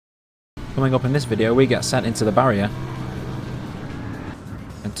Coming up in this video, we get sent into the barrier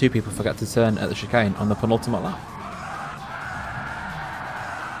and 2 people forget to turn at the chicane on the penultimate lap.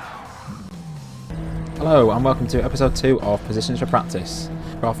 Hello and welcome to episode 2 of Positions for Practice.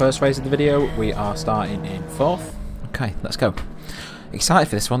 For our first race of the video, we are starting in 4th. Okay, let's go. Excited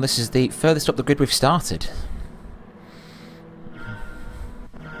for this one. This is the furthest up the grid we've started.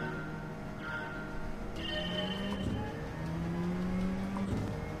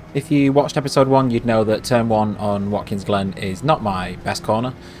 If you watched episode 1, you'd know that turn 1 on Watkins Glen is not my best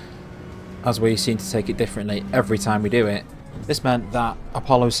corner, as we seem to take it differently every time we do it. This meant that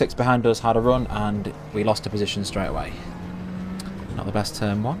Apollo 6 behind us had a run and we lost a position straight away. Not the best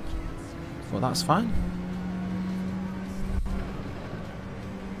turn 1, but that's fine.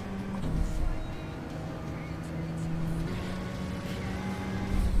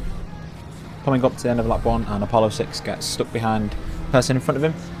 Coming up to the end of lap 1 and Apollo 6 gets stuck behind the person in front of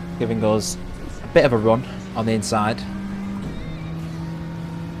him, giving us a bit of a run on the inside.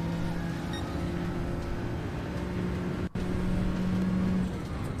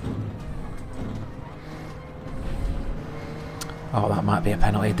 Oh, that might be a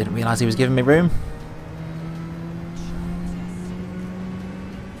penalty. Didn't realise he was giving me room.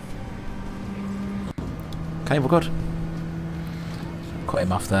 Okay, we're good. Cut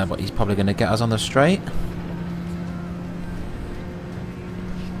him off there, but he's probably going to get us on the straight.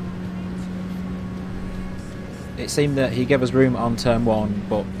 It seemed that he gave us room on turn 1,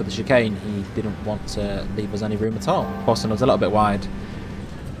 but for the chicane he didn't want to leave us any room at all, forcing us a little bit wide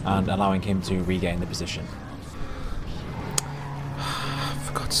and allowing him to regain the position.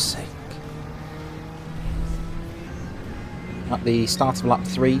 For God's sake. At the start of lap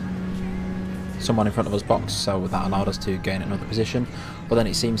 3, someone in front of us boxed, so that allowed us to gain another position, but then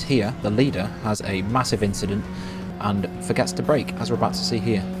it seems here the leader has a massive incident and forgets to brake, as we're about to see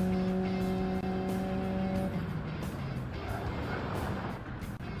here.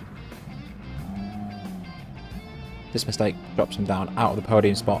 This mistake drops him down out of the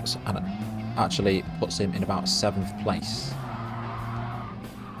podium spots and actually puts him in about 7th place.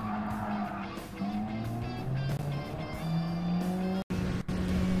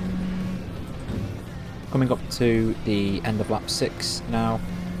 Coming up to the end of lap 6 now,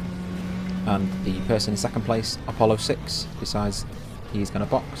 and the person in 2nd place, Apollo 6, decides he's going to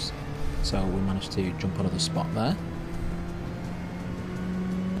box, so we managed to jump another spot there.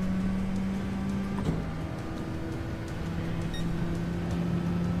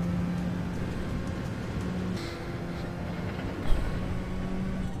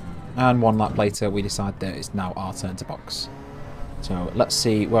 And 1 lap later we decide that it's now our turn to box. So let's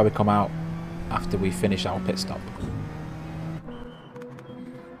see where we come out after we finish our pit stop.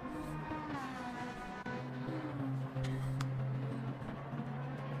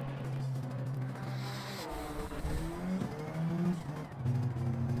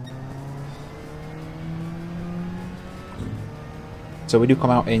 So we do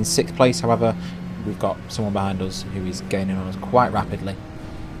come out in 6th place, however we've got someone behind us who is gaining on us quite rapidly,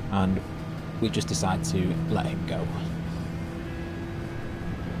 and we just decide to let him go.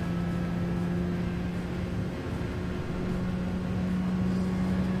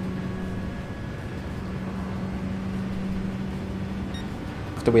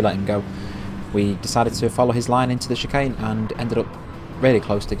 After we let him go, we decided to follow his line into the chicane and ended up really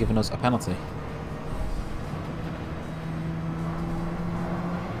close to giving us a penalty.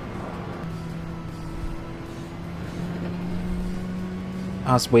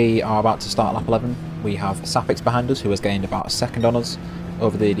 As we are about to start lap 11, we have Sapix behind us, who has gained about a second on us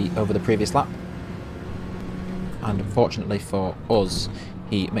over the previous lap. And unfortunately for us,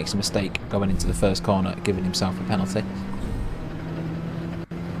 he makes a mistake going into the first corner, giving himself a penalty.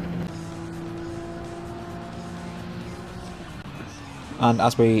 And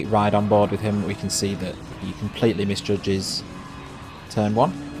as we ride on board with him, we can see that he completely misjudges turn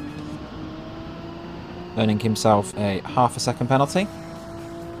 1, earning himself a half a second penalty.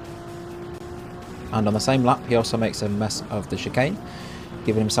 And on the same lap he also makes a mess of the chicane,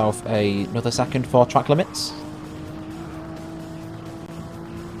 giving himself another second for track limits.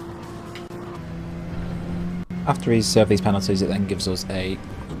 After he's served these penalties, it then gives us a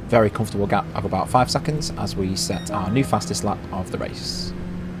very comfortable gap of about 5 seconds as we set our new fastest lap of the race.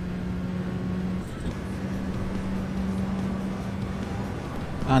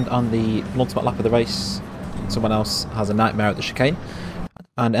 And on the penultimate lap of the race, someone else has a nightmare at the chicane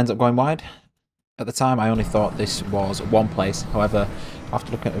and ends up going wide. At the time I only thought this was 1 place, however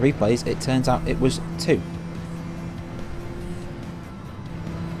after looking at the replays it turns out it was 2.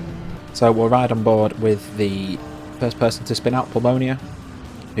 So we'll ride on board with the first person to spin out, Pulmonia,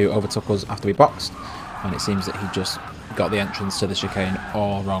 who overtook us after we boxed, and it seems that he just got the entrance to the chicane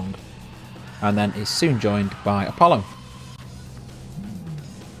all wrong, and then is soon joined by Apollo.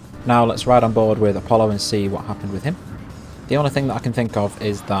 Now let's ride on board with Apollo and see what happened with him. The only thing that I can think of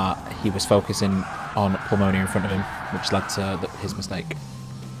is that he was focusing on Pulmonia in front of him, which led to his mistake.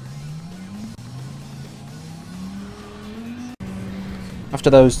 After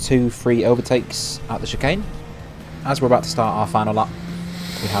those 2 free overtakes at the chicane, as we're about to start our final lap,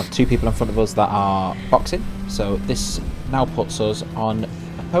 we have 2 people in front of us that are boxing, so this now puts us on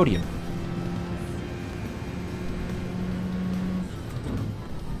a podium.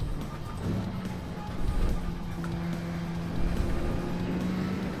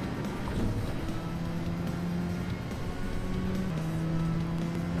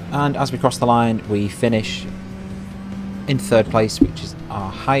 And as we cross the line, we finish in 3rd place, which is our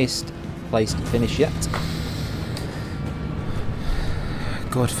highest placed finish yet.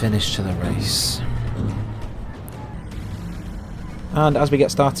 Good finish to the race. And as we get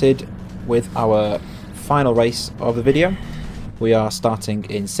started with our final race of the video, we are starting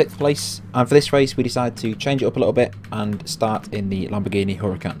in 6th place, and for this race we decide to change it up a little bit and start in the Lamborghini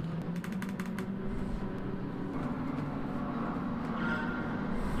Huracan.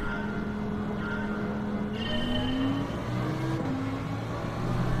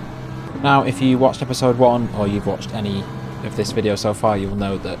 Now, if you watched episode 1 or you've watched any of this video so far, you'll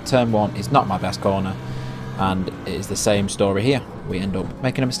know that turn 1 is not my best corner, and it is the same story here. We end up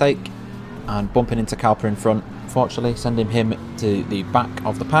making a mistake and bumping into Calper in front, fortunately sending him to the back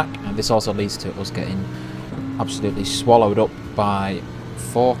of the pack, and this also leads to us getting absolutely swallowed up by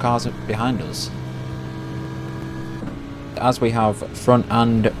 4 cars behind us. As we have front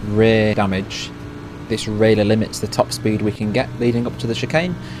and rear damage, this really limits the top speed we can get leading up to the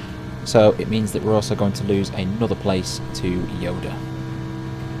chicane. So it means that we're also going to lose another place to Yoda.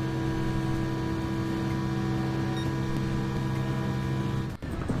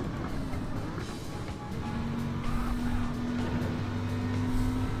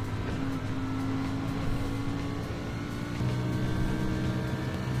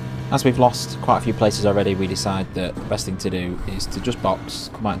 As we've lost quite a few places already, we decide that the best thing to do is to just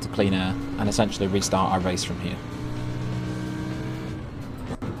box, come out into clean air, and essentially restart our race from here.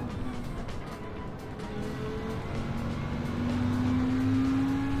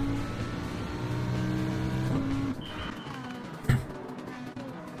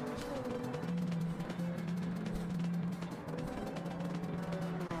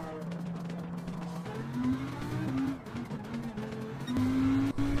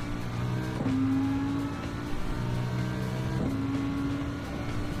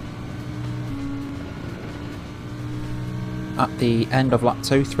 At the end of lap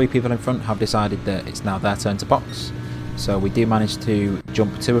 2, 3 people in front have decided that it's now their turn to box, so we do manage to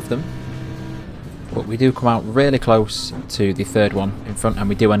jump 2 of them, but we do come out really close to the 3rd one in front, and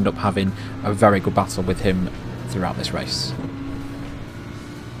we do end up having a very good battle with him throughout this race.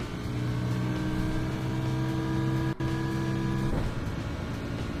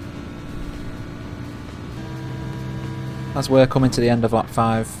 As we're coming to the end of lap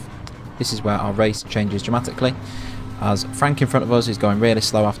 5, this is where our race changes dramatically, as Frank in front of us is going really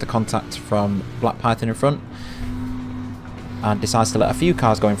slow after contact from Black Python in front, and decides to let a few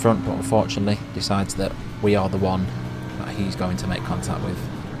cars go in front, but unfortunately decides that we are the one that he's going to make contact with.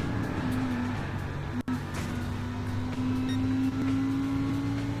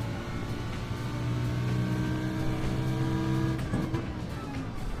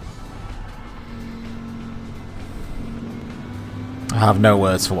 I have no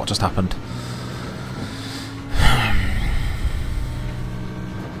words for what just happened.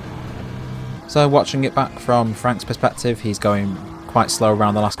 So watching it back from Frank's perspective, he's going quite slow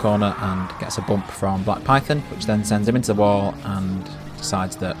around the last corner and gets a bump from Black Python, which then sends him into the wall and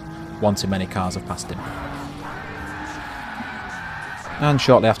decides that one too many cars have passed him. And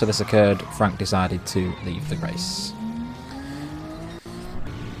shortly after this occurred, Frank decided to leave the race.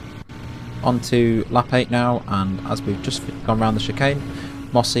 On to lap 8 now, and as we've just gone round the chicane,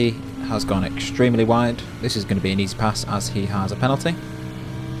 Mossy has gone extremely wide. This is going to be an easy pass as he has a penalty.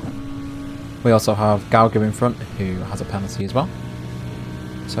 We also have Gaugu in front, who has a penalty as well.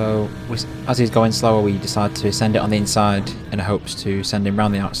 So as he's going slower, we decide to send it on the inside in hopes to send him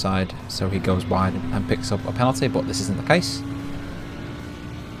round the outside so he goes wide and picks up a penalty, but this isn't the case.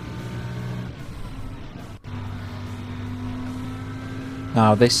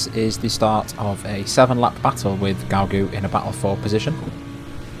 Now this is the start of a 7-lap battle with Gaugu in a battle for position,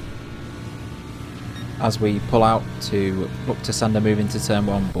 as we pull out to look to send a move into turn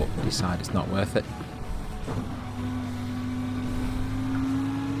 1, but decide it's not worth it.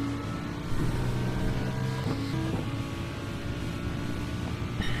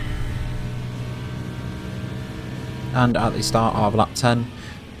 And at the start of lap 10,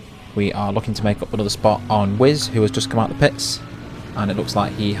 we are looking to make up another spot on Wiz, who has just come out the pits, and it looks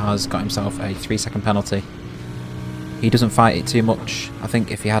like he has got himself a 3-second penalty. He doesn't fight it too much. I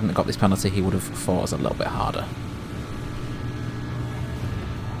think if he hadn't got this penalty, he would have fought us a little bit harder.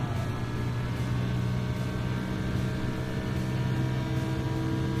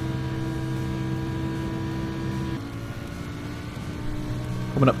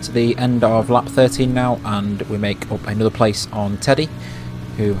 Coming up to the end of lap 13 now, and we make up another place on Teddy,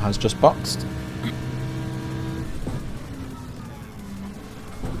 who has just boxed.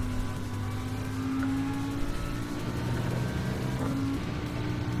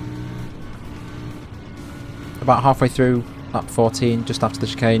 About halfway through lap 14, just after the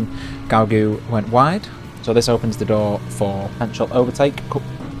chicane, Galgu went wide, so this opens the door for potential overtake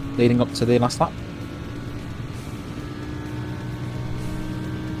leading up to the last lap.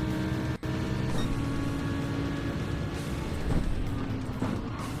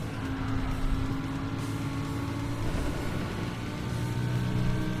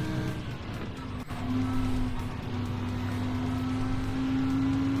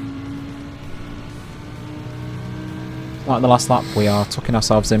 Like the last lap, we are tucking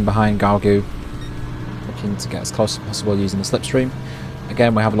ourselves in behind Galgu, looking to get as close as possible using the slipstream.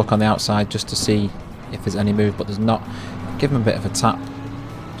 Again, we have a look on the outside just to see if there's any move, but there's not. Give him a bit of a tap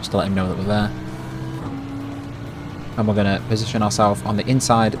just to let him know that we're there. And we're going to position ourselves on the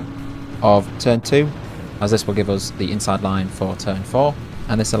inside of turn 2, as this will give us the inside line for turn 4,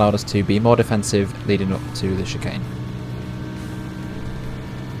 and this allowed us to be more defensive leading up to the chicane.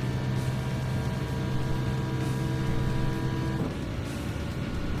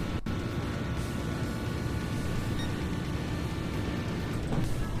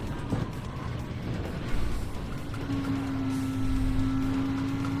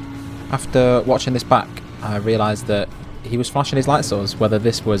 After watching this back, I realised that he was flashing his lights at us, whether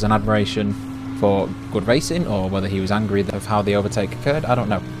this was an admiration for good racing or whether he was angry of how the overtake occurred, I don't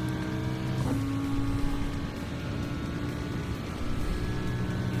know.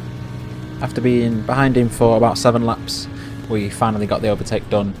 After being behind him for about 7 laps, we finally got the overtake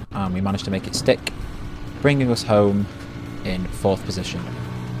done and we managed to make it stick, bringing us home in 4th position.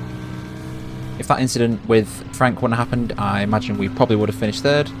 If that incident with Frank wouldn't have happened, I imagine we probably would have finished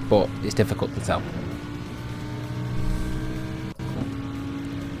 3rd, but it's difficult to tell.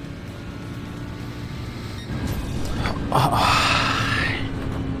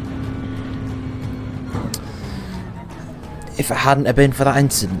 If it hadn't have been for that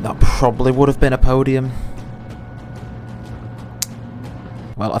incident, that probably would have been a podium.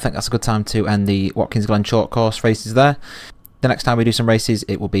 Well, I think that's a good time to end the Watkins Glen short course races there. The next time we do some races,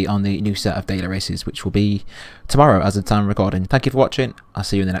 it will be on the new set of daily races, which will be tomorrow as of time of recording. Thank you for watching. I'll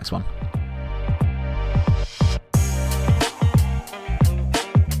see you in the next one.